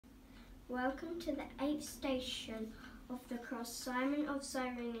Welcome to the 8th station of the cross. Simon of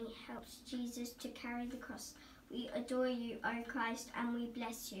Cyrene helps Jesus to carry the cross. We adore you, O Christ, and we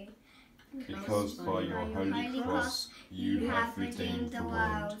bless you. Because by your holy cross you have redeemed the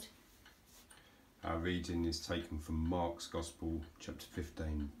world. Our reading is taken from Mark's Gospel, chapter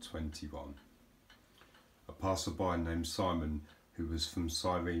 15:21. A passerby named Simon, who was from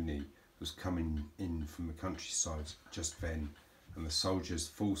Cyrene, was coming in from the countryside just then, and the soldiers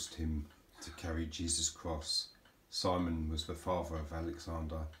forced him to carry Jesus' cross. Simon was the father of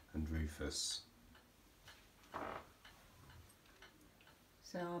Alexander and Rufus.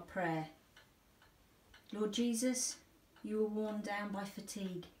 So our prayer. Lord Jesus, you were worn down by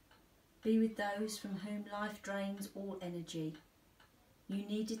fatigue. Be with those from whom life drains all energy. You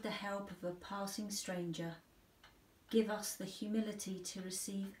needed the help of a passing stranger. Give us the humility to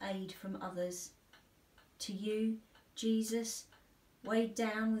receive aid from others. To you, Jesus, weighed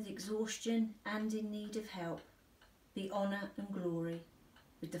down with exhaustion and in need of help, be honour and glory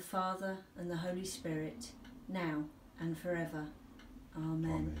with the Father and the Holy Spirit, now and forever.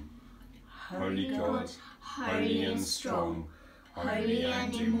 Amen. Holy God, holy and strong, holy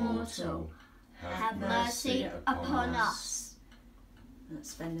and immortal, have mercy upon us. Let's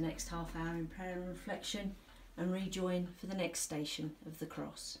spend the next half hour in prayer and reflection and rejoin for the next station of the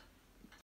cross.